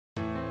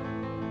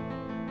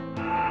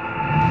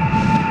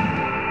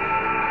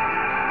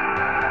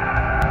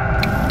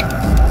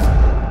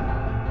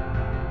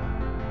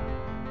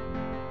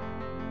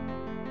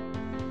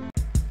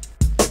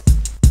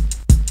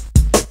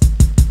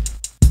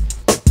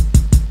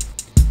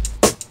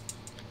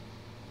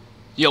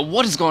Yo,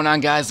 what is going on,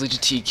 guys? Legion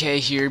TK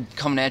here,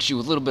 coming at you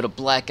with a little bit of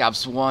Black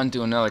Ops 1,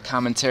 doing another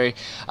commentary.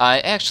 I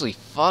actually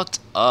fucked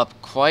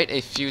up quite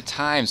a few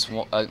times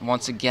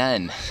once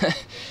again.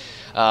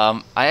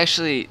 I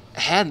actually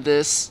had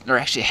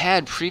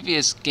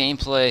previous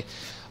gameplay,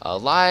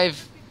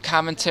 live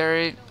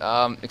commentary,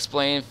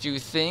 explaining a few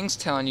things,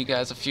 telling you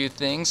guys a few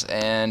things,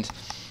 and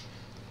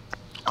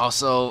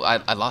also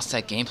I lost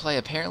that gameplay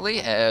apparently,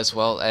 as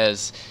well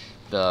as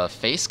the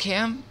face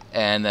cam.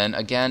 And then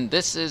again,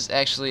 this is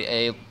actually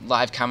a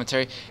live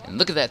commentary, and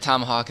look at that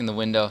tomahawk in the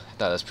window. I thought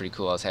that was pretty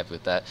cool. I was happy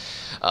with that.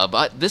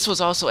 But this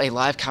was also a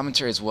live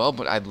commentary as well,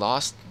 but I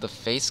lost the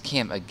face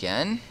cam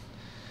again.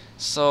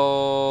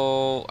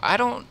 So I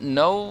don't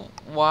know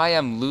why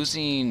I'm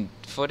losing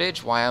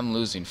footage, why I'm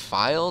losing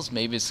files.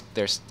 Maybe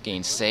they're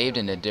getting saved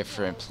into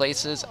different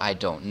places. I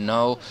don't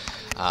know.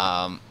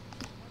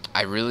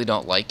 I really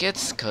don't like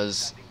it,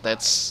 because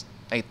that's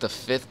like the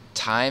 5th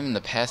time in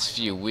the past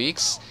few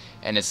weeks,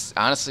 and it's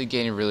honestly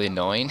getting really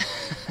annoying.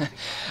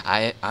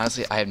 I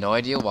have no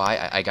idea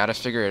why. I gotta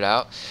figure it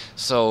out.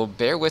 So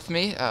bear with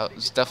me.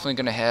 It's definitely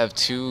gonna have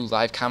 2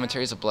 live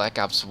commentaries of Black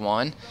Ops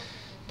 1,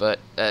 but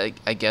I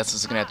guess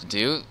it's gonna have to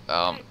do.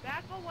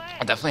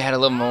 I definitely had a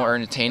little more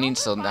entertaining,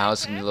 so now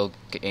it's gonna be a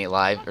little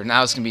live, or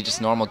now it's gonna be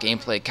just normal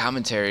gameplay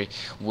commentary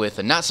with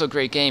a not so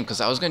great game.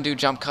 Because I was gonna do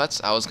jump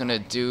cuts, I was gonna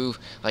do,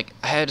 like,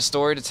 I had a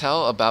story to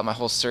tell about my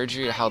whole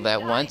surgery, how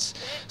that went,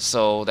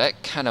 so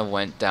that kind of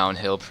went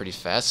downhill pretty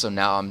fast. So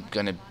now I'm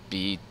gonna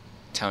be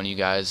telling you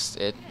guys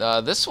it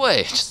this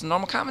way, just a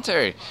normal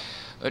commentary,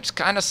 which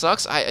kind of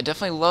sucks. I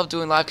definitely love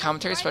doing live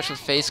commentary, especially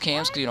with face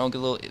cams, because you know, get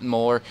a little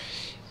more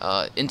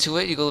into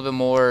it. You get a little bit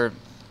more,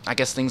 I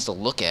guess, things to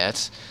look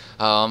at.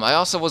 I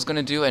also was going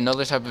to do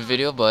another type of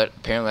video, but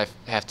apparently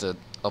I have to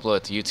upload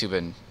it to YouTube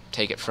and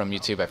take it from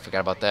YouTube. I forgot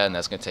about that, and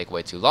that's going to take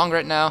way too long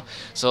right now.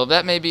 So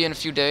that may be in a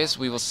few days.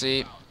 We will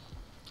see.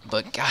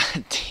 But god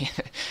damn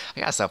it, I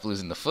gotta stop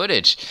losing the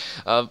footage.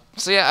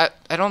 So yeah,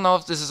 I don't know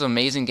if this is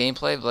amazing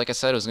gameplay, but like I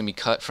said, it was going to be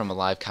cut from a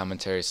live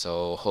commentary,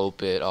 so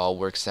hope it all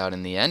works out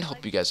in the end.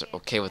 Hope you guys are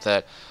okay with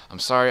that. I'm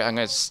sorry, I'm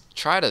going to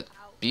try to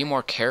be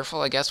more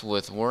careful, I guess,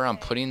 with where I'm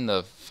putting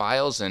the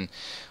files and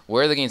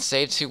where they're getting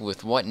saved to,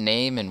 with what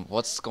name and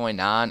what's going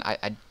on.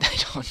 I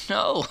don't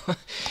know.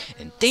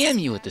 And damn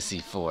you with the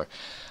C4.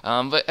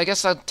 But I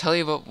guess I'll tell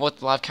you about what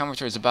the live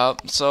commentary is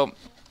about. So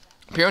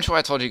pretty much what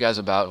I told you guys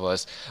about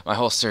was my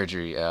whole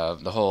surgery,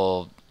 the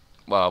whole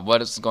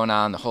what is going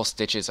on, the whole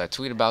stitches. I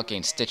tweeted about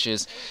getting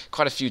stitches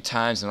quite a few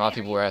times, and a lot of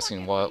people were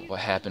asking what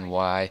happened,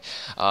 why.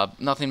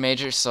 Nothing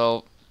major.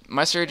 So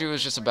my surgery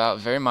was just about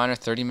very minor,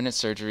 30-minute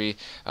surgery.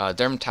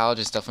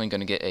 Dermatologist definitely going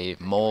to get a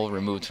mole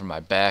removed from my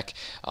back.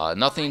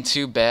 Nothing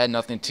too bad,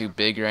 nothing too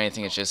big or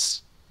anything. It's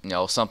just, you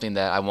know, something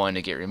that I wanted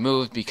to get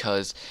removed,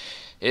 because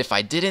if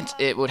I didn't,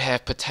 it would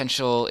have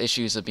potential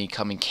issues of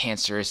becoming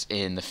cancerous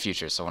in the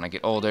future. So when I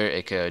get older,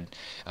 it could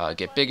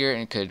get bigger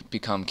and it could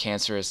become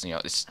cancerous. You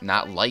know, it's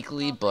not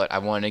likely, but I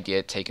want to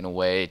get taken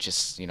away.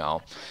 Just, you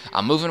know,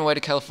 I'm moving away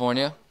to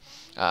California.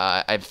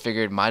 I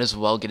figured might as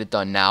well get it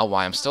done now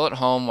while I'm still at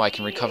home, while I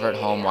can recover at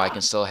home, while I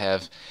can still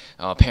have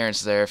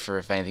parents there for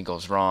if anything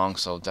goes wrong.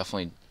 So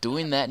definitely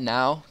doing that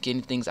now,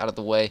 getting things out of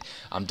the way.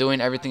 I'm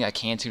doing everything I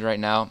can to right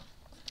now.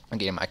 I'm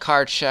getting my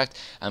car checked.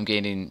 I'm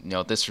getting, you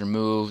know, this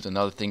removed,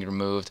 another thing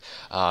removed.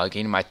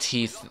 Getting my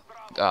teeth.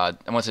 I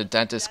went to the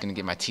dentist, gonna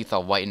get my teeth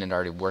all whitened, and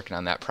already working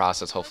on that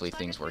process. Hopefully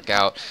things work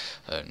out.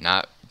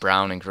 Not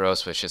brown and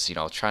gross, but it's just, you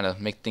know, trying to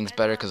make things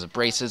better, because the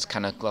braces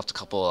kind of left a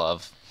couple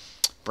of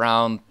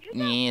brown,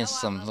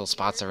 some little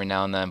spots every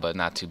now and then, but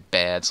not too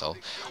bad. So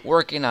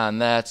working on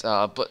that.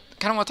 But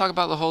kind of want to talk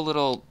about the whole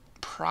little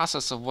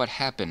process of what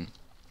happened.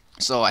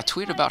 So I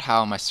tweeted about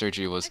how my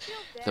surgery was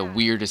the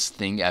weirdest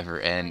thing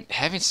ever, and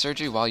having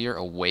surgery while you're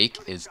awake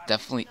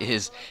definitely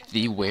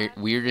the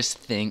weirdest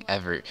thing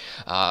ever.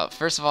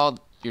 First of all,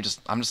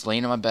 I'm just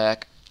laying on my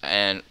back,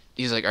 and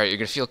he's like, all right, you're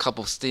gonna feel a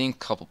couple stings,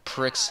 couple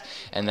pricks,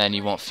 and then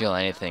you won't feel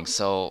anything.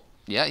 So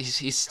yeah,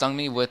 he stung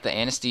me with the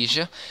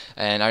anesthesia,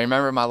 and I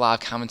remember my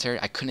live commentary,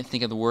 I couldn't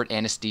think of the word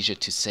anesthesia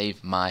to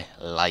save my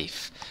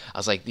life. I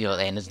was like, you know,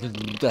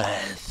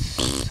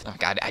 oh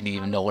God, I didn't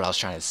even know what I was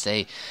trying to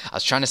say. I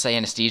was trying to say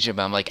anesthesia,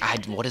 but I'm like,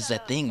 what is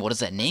that thing? What is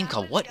that name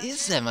called? What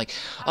is that? I'm like,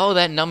 oh,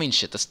 that numbing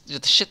shit,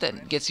 the shit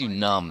that gets you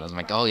numb. I was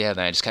like, oh yeah,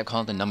 then I just kept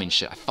calling it the numbing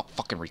shit. I felt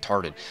fucking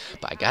retarded,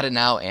 but I got it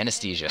now,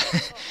 anesthesia.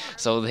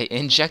 So they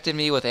injected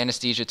me with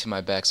anesthesia to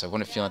my back, so I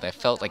wouldn't feel anything. I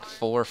felt like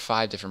 4 or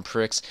 5 different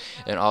pricks,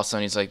 and all of a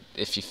sudden he's like,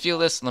 if you feel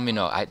this, let me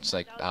know. I was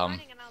like, all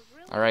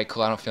right,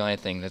 cool, I don't feel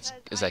anything.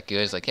 Is that good?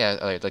 He's like, yeah,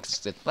 all right,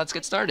 let's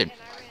get started.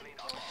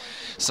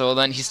 So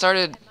then he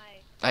started,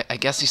 I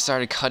guess he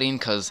started cutting,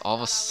 because all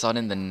of a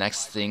sudden the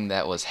next thing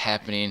that was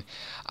happening,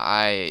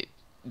 I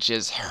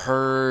just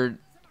heard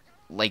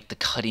like the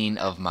cutting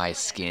of my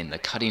skin, the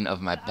cutting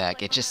of my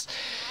back. It's just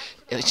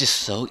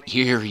so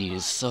eerie.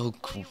 It's so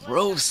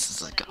gross.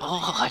 It's like,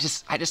 oh, I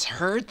just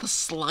heard the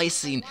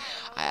slicing.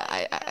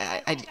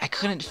 I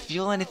couldn't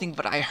feel anything,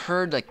 but I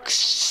heard like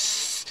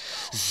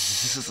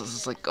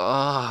It's like,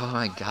 oh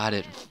my god,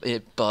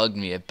 it bugged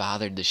me. It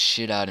bothered the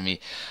shit out of me.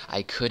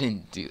 I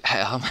couldn't do.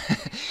 I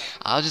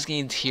was just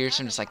getting tears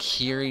from just like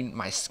hearing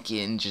my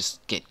skin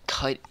just get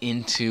cut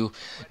into,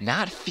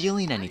 not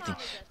feeling anything,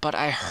 but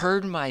I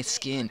heard my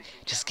skin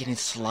just getting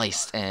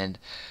sliced, and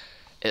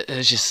it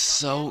was just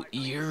so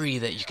eerie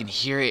that you can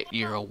hear it.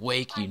 You're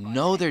awake. You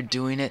know they're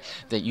doing it.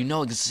 That you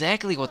know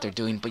exactly what they're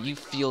doing, but you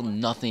feel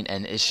nothing,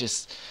 and it's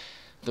just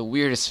the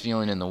weirdest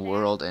feeling in the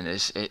world, and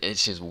it's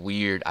just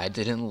weird. I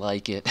didn't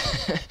like it.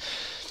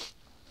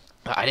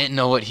 I didn't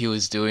know what he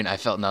was doing. I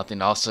felt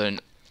nothing. All of a sudden,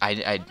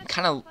 I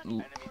kind of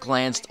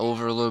glanced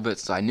over a little bit,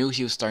 so I knew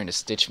he was starting to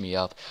stitch me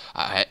up.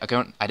 I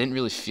didn't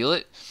really feel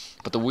it,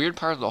 but the weird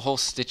part of the whole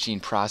stitching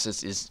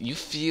process is you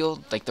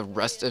feel like the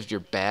rest of your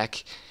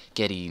back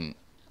getting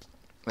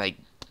like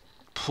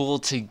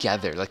pulled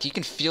together. Like you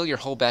can feel your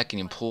whole back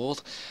getting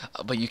pulled,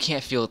 but you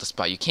can't feel the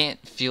spot. You can't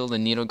feel the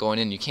needle going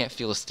in. You can't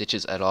feel the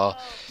stitches at all.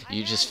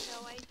 You just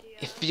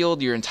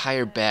feel your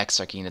entire back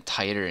start getting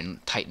tighter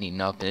and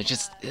tightening up, and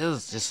it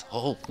was just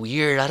oh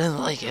weird. I didn't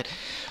like it.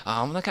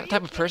 I'm the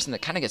type of person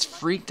that kind of gets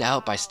freaked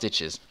out by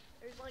stitches.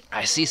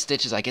 I see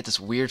stitches, I get this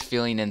weird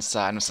feeling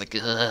inside. I'm just like,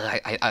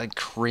 ugh, I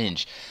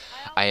cringe.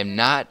 I am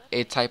not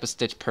a type of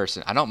stitch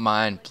person. I don't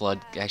mind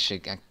blood.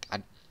 Actually,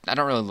 I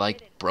don't really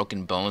like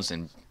broken bones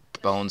and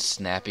bones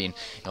snapping.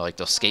 You know, like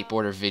those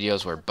skateboarder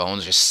videos where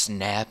bones just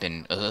snap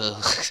and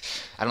ugh.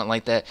 I don't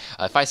like that.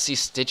 If I see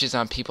stitches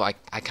on people,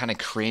 I kind of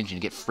cringe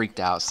and get freaked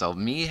out. So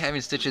me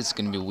having stitches is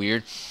going to be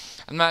weird.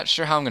 I'm not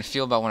sure how I'm going to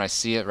feel about when I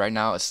see it. Right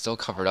now, it's still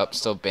covered up,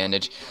 still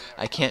bandaged.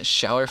 I can't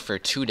shower for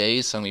 2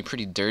 days, so I'm going to be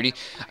pretty dirty.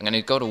 I'm going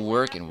to go to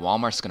work, and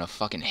Walmart's going to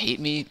fucking hate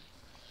me.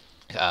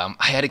 I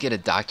had to get a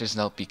doctor's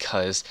note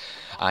because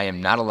I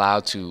am not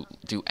allowed to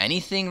do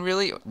anything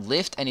really,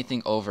 lift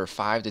anything over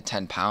 5 to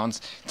 10 pounds.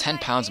 10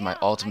 pounds is my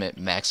ultimate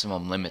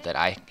maximum limit that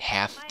I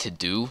have to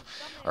do,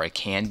 or I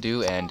can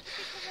do, and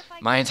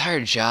my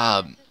entire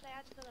job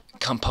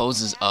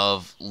composes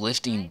of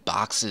lifting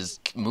boxes,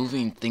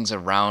 moving things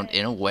around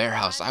in a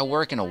warehouse. I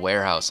work in a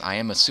warehouse. I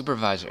am a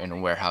supervisor in a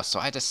warehouse,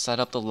 so I had to set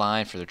up the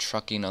line for the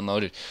trucking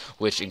unloaded,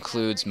 which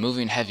includes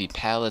moving heavy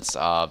pallets,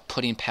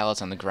 putting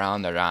pallets on the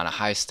ground that are on a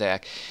high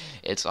stack.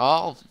 It's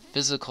all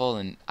physical,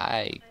 and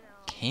I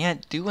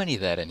can't do any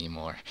of that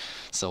anymore.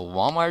 So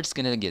Walmart's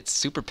gonna get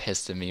super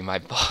pissed at me. My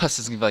boss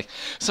is gonna be like,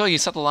 "So you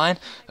set the line?"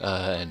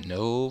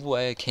 No,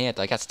 I can't.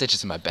 I got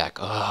stitches in my back.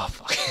 Oh,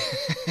 fuck.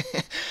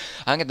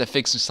 I'm gonna have to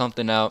fix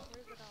something out.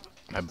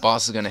 My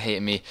boss is gonna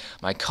hate me.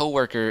 My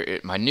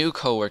new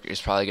coworker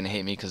is probably gonna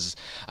hate me because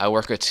I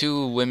work with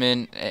 2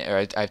 women,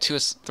 or I have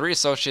 3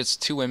 associates,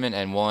 2 women,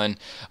 and 1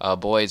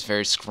 boy is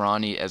very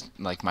scrawny as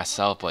like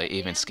myself, but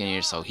even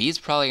skinnier. So he's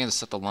probably gonna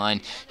set the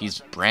line. He's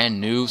brand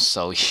new,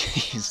 so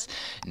he's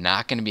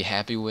not gonna be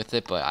happy with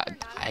it.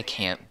 But I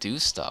can't do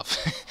stuff.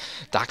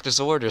 Doctor's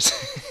orders.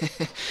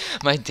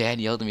 My dad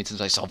yelled at me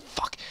like, "So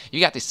fuck, you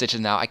got these stitches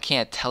now. I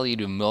can't tell you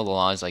to mow the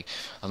lawn." He's like,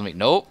 I was like,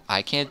 "Nope,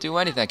 I can't do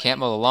anything. I can't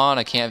mow the lawn.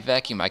 I can't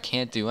vacuum. I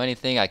can't do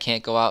anything. I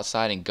can't go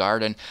outside and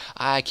garden.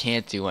 I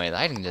can't do anything.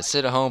 I can just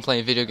sit at home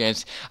playing video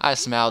games." I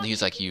smiled.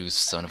 He's like, "You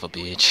son of a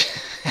bitch."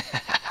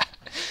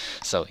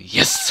 So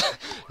yes,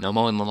 no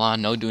mowing the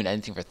lawn, no doing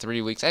anything for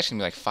 3 weeks.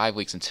 Actually, like 5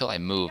 weeks until I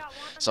move.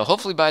 So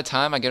hopefully by the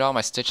time I get all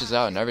my stitches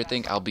out and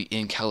everything, I'll be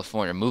in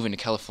California, moving to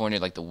California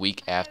like the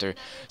week after.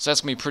 So that's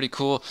gonna be pretty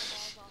cool.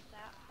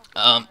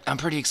 I'm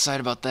pretty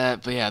excited about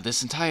that, but yeah,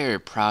 this entire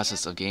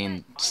process of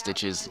getting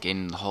stitches,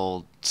 getting the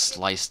whole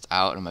sliced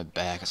out of my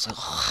back, it's like,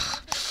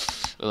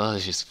 ugh,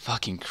 it's just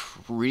fucking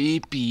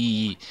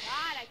creepy.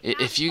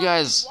 If you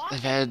guys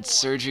have had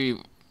surgery,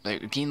 like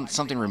getting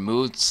something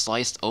removed,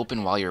 sliced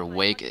open while you're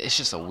awake, it's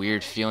just a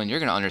weird feeling. You're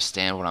gonna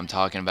understand what I'm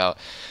talking about.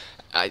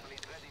 I,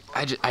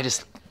 I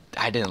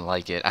didn't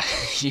like it.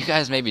 You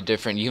guys may be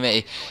different. You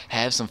may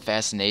have some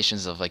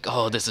fascinations of like,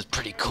 oh, this is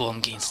pretty cool. I'm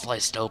getting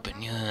sliced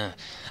open. Yeah.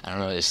 I don't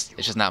know. It's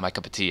just not my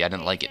cup of tea. I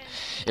didn't like it.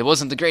 It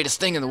wasn't the greatest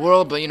thing in the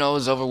world, but you know, it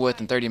was over with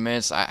in 30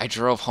 minutes. I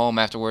drove home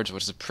afterwards,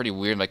 which is pretty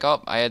weird. Like,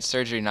 oh, I had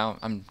surgery. Now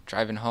I'm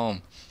driving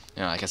home.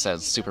 You know, like I said,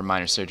 it's super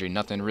minor surgery.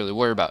 Nothing to really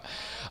worry about.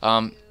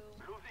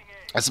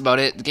 That's about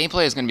it. The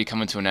gameplay is going to be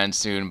coming to an end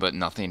soon, but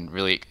nothing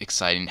really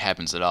exciting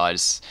happens at all.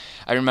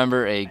 I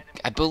remember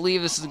I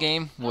believe this is a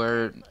game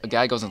where a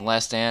guy goes in the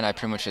last stand. I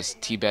pretty much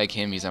just teabag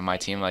him. He's on my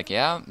team. Like,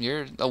 yeah,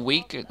 we're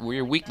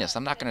your weakness.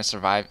 I'm not going to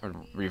survive or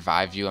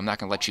revive you. I'm not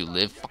going to let you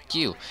live. Fuck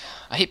you.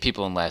 I hate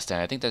people in last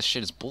stand. I think that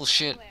shit is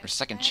bullshit. Or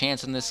second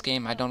chance in this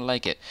game. I don't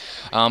like it.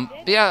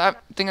 But yeah,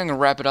 I think I'm going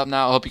to wrap it up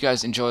now. I hope you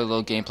guys enjoy a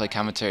little gameplay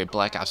commentary of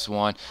Black Ops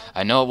 1.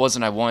 I know it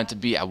wasn't I wanted to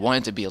be. I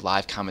wanted to be a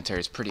live commentary.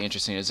 It's pretty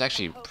interesting. It's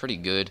actually pretty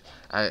good.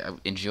 I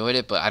enjoyed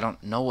it, but I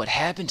don't know what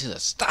happened to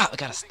this. Stop! I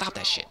gotta stop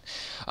that shit.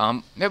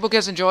 Maybe you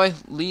guys enjoy.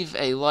 Leave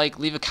a like.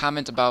 Leave a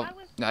comment about.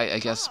 I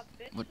guess.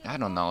 I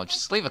don't know.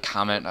 Just leave a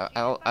comment.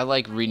 I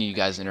like reading you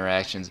guys'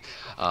 interactions.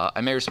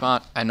 I may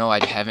respond. I know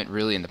I haven't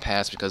really in the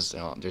past because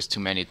there's too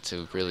many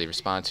to really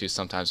respond to.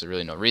 Sometimes there's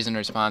really no reason to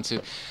respond to.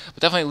 But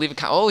definitely leave a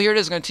comment. Oh, here it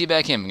is. I'm gonna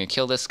teabag him. I'm gonna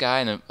kill this guy,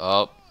 and then,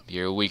 oh,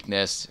 your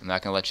weakness. I'm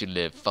not gonna let you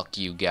live. Fuck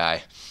you,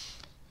 guy.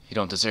 You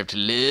don't deserve to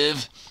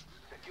live.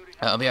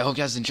 Yeah, I hope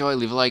you guys enjoy.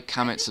 Leave a like,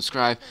 comment,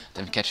 subscribe.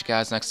 Then catch you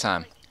guys next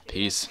time.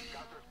 Peace.